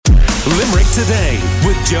Limerick Today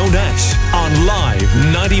with Joe Nash on Live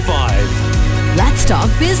 95. Let's talk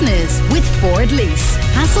business with Ford Lease.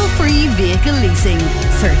 Hassle-free vehicle leasing.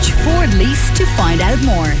 Search Ford Lease to find out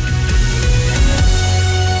more.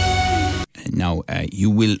 Now, you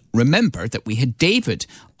will remember that we had David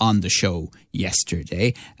on the show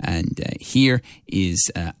yesterday, and here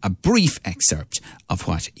is a brief excerpt of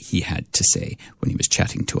what he had to say when he was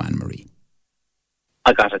chatting to Anne-Marie.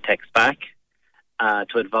 I got a text back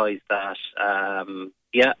to advise that, I'm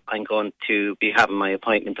going to be having my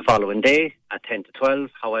appointment the following day at 10 to 12.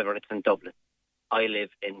 However, it's in Dublin. I live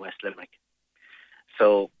in West Limerick.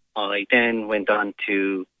 So I then went on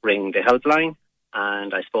to ring the helpline,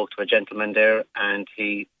 and I spoke to a gentleman there, and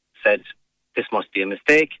he said, this must be a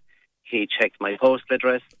mistake. He checked my postal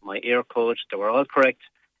address, my air code, they were all correct,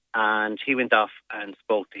 and he went off and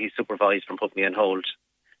spoke to his supervisor and put me on hold.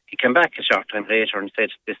 He came back a short time later and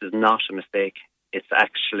said, this is not a mistake, it's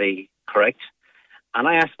actually correct. And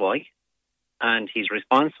I asked why, and his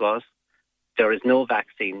response was, there is no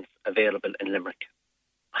vaccines available in Limerick.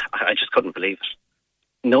 I just couldn't believe it.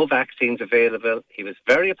 No vaccines available. He was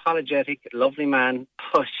very apologetic, lovely man,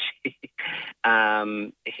 but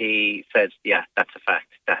he said, yeah, that's a fact.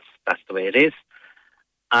 That's the way it is.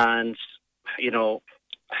 And,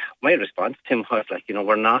 my response to him was like,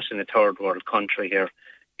 we're not in a third world country here.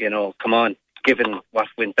 Come on, given what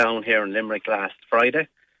went down here in Limerick last Friday,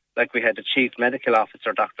 like we had the Chief Medical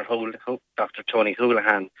Officer, Dr. Tony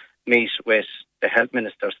Houlihan, meet with the Health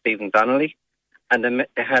Minister, Stephen Donnelly, and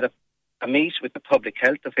they had a meet with the public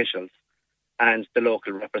health officials and the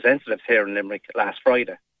local representatives here in Limerick last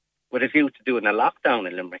Friday with a view to doing a lockdown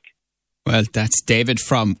in Limerick. Well, that's David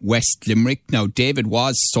from West Limerick. Now, David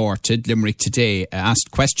was sorted. Limerick Today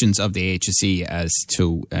asked questions of the HSE as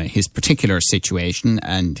to his particular situation,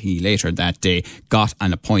 and he later that day got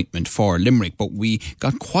an appointment for Limerick. But we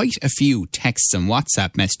got quite a few texts and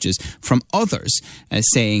WhatsApp messages from others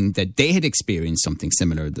saying that they had experienced something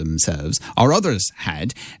similar themselves, or others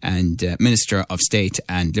had. And Minister of State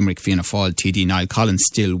and Limerick Fianna Fáil TD Niall Collins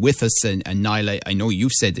still with us. And Niall, I know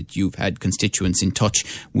you've said that you've had constituents in touch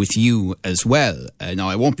with you as well. Now,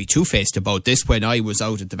 I won't be two-faced about this. When I was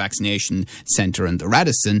out at the vaccination centre in the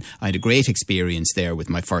Radisson, I had a great experience there with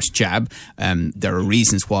my first jab. There are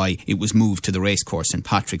reasons why it was moved to the racecourse in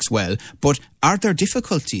Patrick's Well. But are there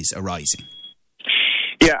difficulties arising?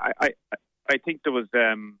 Yeah, I think there was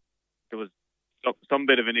some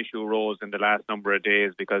bit of an issue arose in the last number of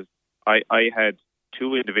days, because I had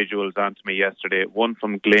two individuals on to me yesterday, one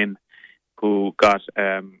from Glyn, who got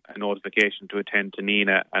a notification to attend to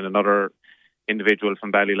Nina, and another individual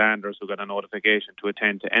from Ballylanders who got a notification to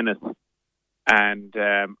attend to Ennis. And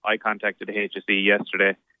I contacted the HSE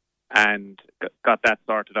yesterday and got that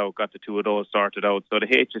sorted out, got the two of those sorted out. So the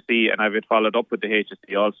HSE, and I've been followed up with the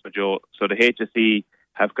HSE also, Joe, so the HSE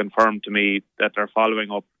have confirmed to me that they're following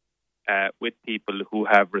up with people who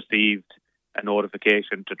have received a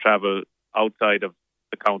notification to travel outside of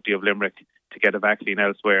the county of Limerick to get a vaccine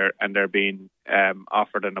elsewhere, and they're being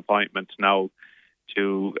offered an appointment now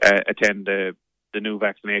to attend the new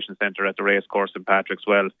vaccination centre at the racecourse in Patrick's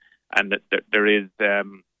Well. And there is,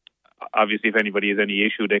 obviously, if anybody has any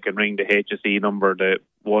issue, they can ring the HSE number, the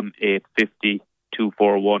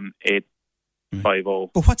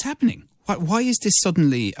 1-850-241-850. But what's happening? Why is this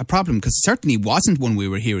suddenly a problem? Because it certainly wasn't when we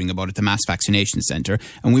were hearing about it, the mass vaccination centre,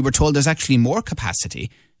 and we were told there's actually more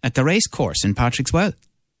capacity at the racecourse in Patrick's Well.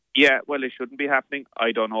 Yeah, well, it shouldn't be happening.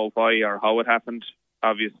 I don't know why or how it happened.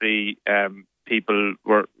 Obviously, people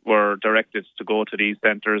were directed to go to these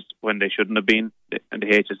centres when they shouldn't have been, and the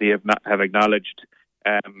HSE have acknowledged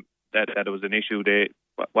that it was an issue.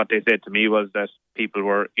 What they said to me was that people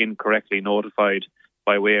were incorrectly notified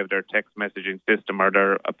by way of their text messaging system or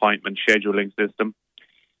their appointment scheduling system.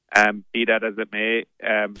 Be that as it may.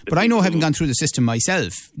 But I know, having gone through the system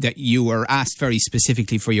myself, that you were asked very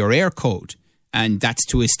specifically for your air code, and that's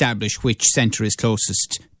to establish which centre is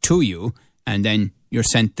closest to you, and then you're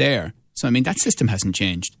sent there. So, I mean, that system hasn't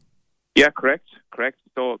changed. Yeah, correct.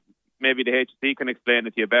 So maybe the HSE can explain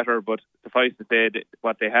it to you better, but suffice to say that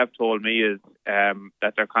what they have told me is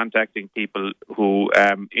that they're contacting people who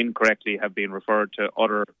incorrectly have been referred to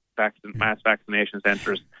other mass vaccination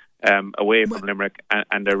centres away from Limerick,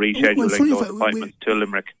 and they're rescheduling those appointments to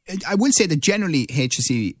Limerick. I will say that generally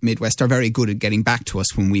HSE Midwest are very good at getting back to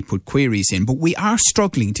us when we put queries in, but we are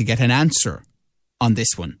struggling to get an answer on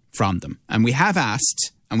this one from them. And we have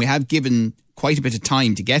asked, and we have given quite a bit of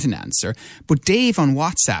time to get an answer. But Dave on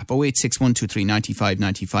WhatsApp,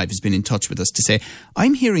 086-123-9595, has been in touch with us to say,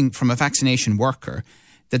 I'm hearing from a vaccination worker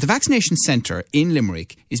that the vaccination centre in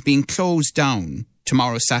Limerick is being closed down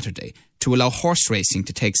tomorrow, Saturday, to allow horse racing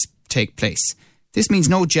to take take place. This means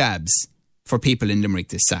no jabs for people in Limerick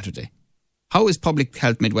this Saturday. How is Public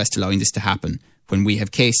Health Midwest allowing this to happen when we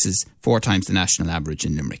have cases 4 times the national average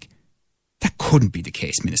in Limerick? That couldn't be the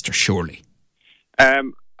case, Minister, surely.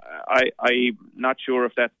 I'm not sure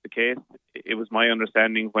if that's the case. It was my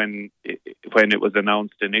understanding when it was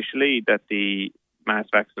announced initially that the mass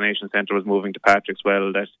vaccination centre was moving to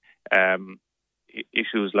Patrickswell that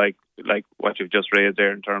issues like what you've just raised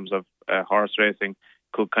there in terms of horse racing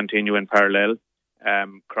could continue in parallel.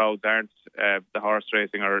 Crowds aren't the horse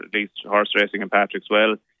racing, or at least horse racing in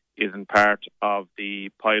Patrickswell isn't part of the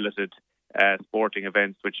piloted sporting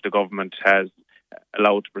events which the government has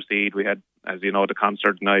allowed to proceed. We had, as you know, the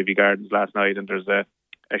concert in Ivy Gardens last night, and there's a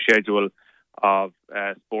schedule of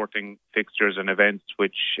sporting fixtures and events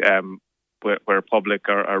which where public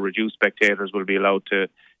or reduced spectators will be allowed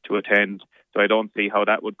to attend. So I don't see how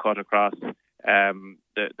that would cut across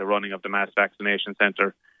the running of the mass vaccination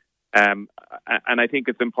centre. And I think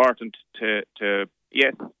it's important to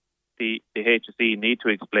yes, the HSE need to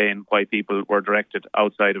explain why people were directed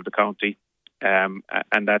outside of the county, and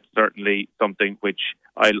that's certainly something which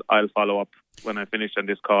I'll follow up when I finish on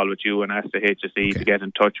this call with you and ask the HSE to get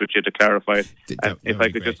in touch with you to clarify it. If I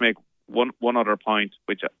could just make one other point,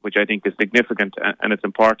 which I think is significant, and it's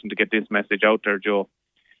important to get this message out there, Joe.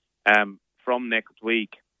 From next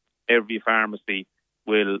week, every pharmacy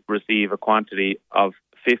will receive a quantity of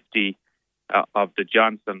 50 of the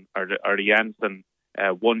Johnson or the Janssen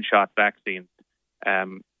one-shot vaccines,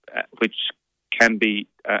 which can be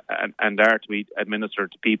and are to be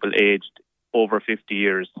administered to people aged over 50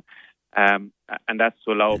 years. And that's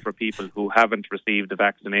to allow for people who haven't received the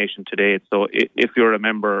vaccination to date. So if you're a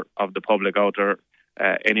member of the public out there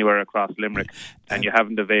anywhere across Limerick and you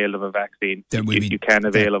haven't availed of a vaccine, you can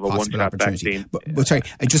avail of a one-shot vaccine. But sorry,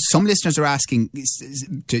 just some listeners are asking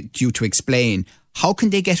you to explain, how can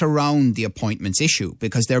they get around the appointments issue?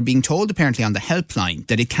 Because they're being told apparently on the helpline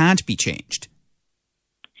that it can't be changed.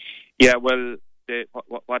 Yeah, well,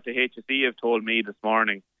 what the HSE have told me this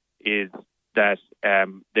morning is that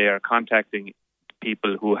they are contacting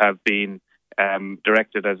people who have been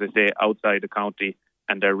directed, as I say, outside the county,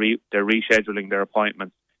 and they're rescheduling their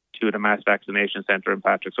appointments to the mass vaccination centre in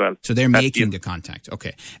Patrickswell. So they're making the contact,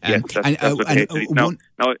 okay. Yes, that's what the HSE.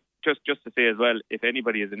 Now, just to say as well, if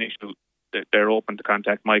anybody has an issue, they're open to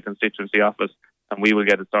contact my constituency office, and we will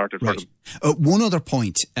get it started for them. One other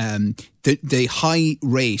point, the high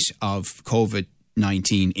rate of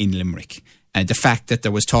COVID-19 in Limerick, the fact that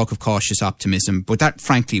there was talk of cautious optimism, but that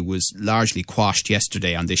frankly was largely quashed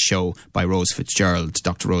yesterday on this show by Rose Fitzgerald,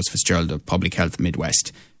 Dr. Rose Fitzgerald of Public Health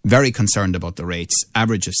Midwest. Very concerned about the rates,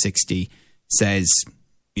 average of 60, says,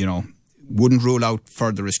 wouldn't rule out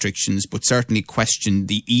further restrictions, but certainly question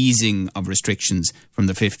the easing of restrictions from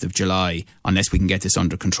the 5th of July unless we can get this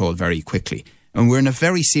under control very quickly. And we're in a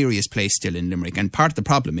very serious place still in Limerick. And part of the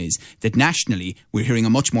problem is that nationally we're hearing a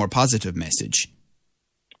much more positive message.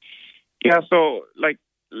 Yeah, so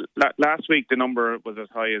last week the number was as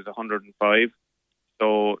high as 105.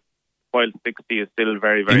 So while 60 is still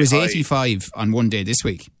very, very high. It was 85 on one day this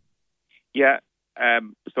week. Yeah,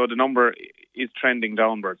 so the number is trending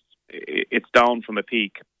downwards. It's down from a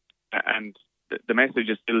peak. And the message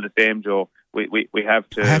is still the same, Joe. We have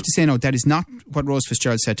to... I have to say, no, that is not what Rose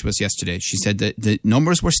Fitzgerald said to us yesterday. She said that the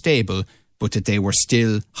numbers were stable, but that they were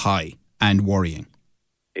still high and worrying.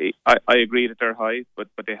 I agree that they're high, but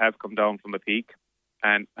they have come down from a peak.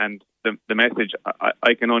 And the message,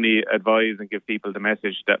 I can only advise and give people the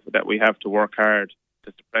message that we have to work hard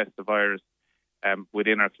to suppress the virus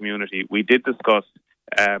within our community. We did discuss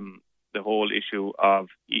the whole issue of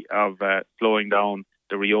slowing down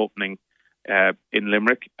the reopening in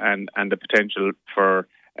Limerick and the potential for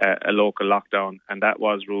a local lockdown, and that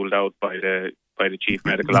was ruled out by the Chief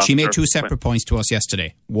Medical Officer. She made two separate points to us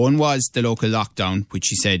yesterday. One was the local lockdown, which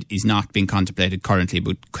she said is not being contemplated currently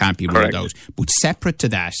but can't be ruled out. But separate to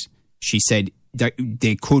that, she said that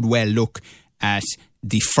they could well look at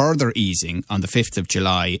the further easing on the 5th of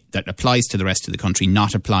July that applies to the rest of the country,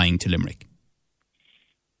 not applying to Limerick.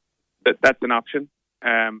 That's an option,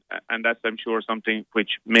 and that's, I'm sure, something which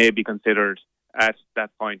may be considered at that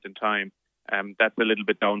point in time. That's a little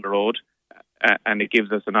bit down the road, and it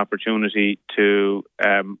gives us an opportunity to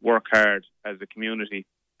work hard as a community,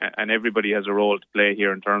 and everybody has a role to play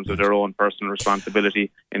here in terms of their own personal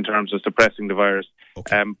responsibility in terms of suppressing the virus.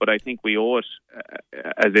 Okay. But I think we owe it,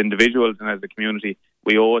 as individuals and as a community,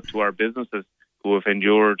 we owe it to our businesses who have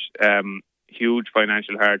endured huge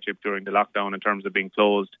financial hardship during the lockdown in terms of being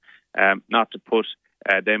closed, not to put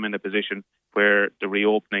them in a position where the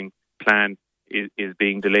reopening plan is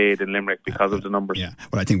being delayed in Limerick because of the numbers. Yeah,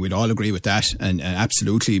 well, I think we'd all agree with that, and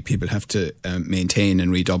absolutely people have to maintain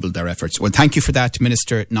and redouble their efforts. Well, thank you for that,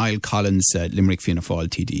 Minister Niall Collins, Limerick Fianna Fáil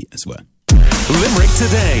TD as well. Limerick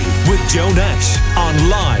Today with Joe Nash on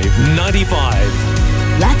Live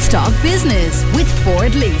 95. Let's talk business with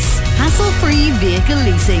Ford Lease. Hassle-free vehicle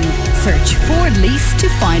leasing. Search Ford Lease to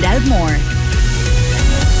find out more.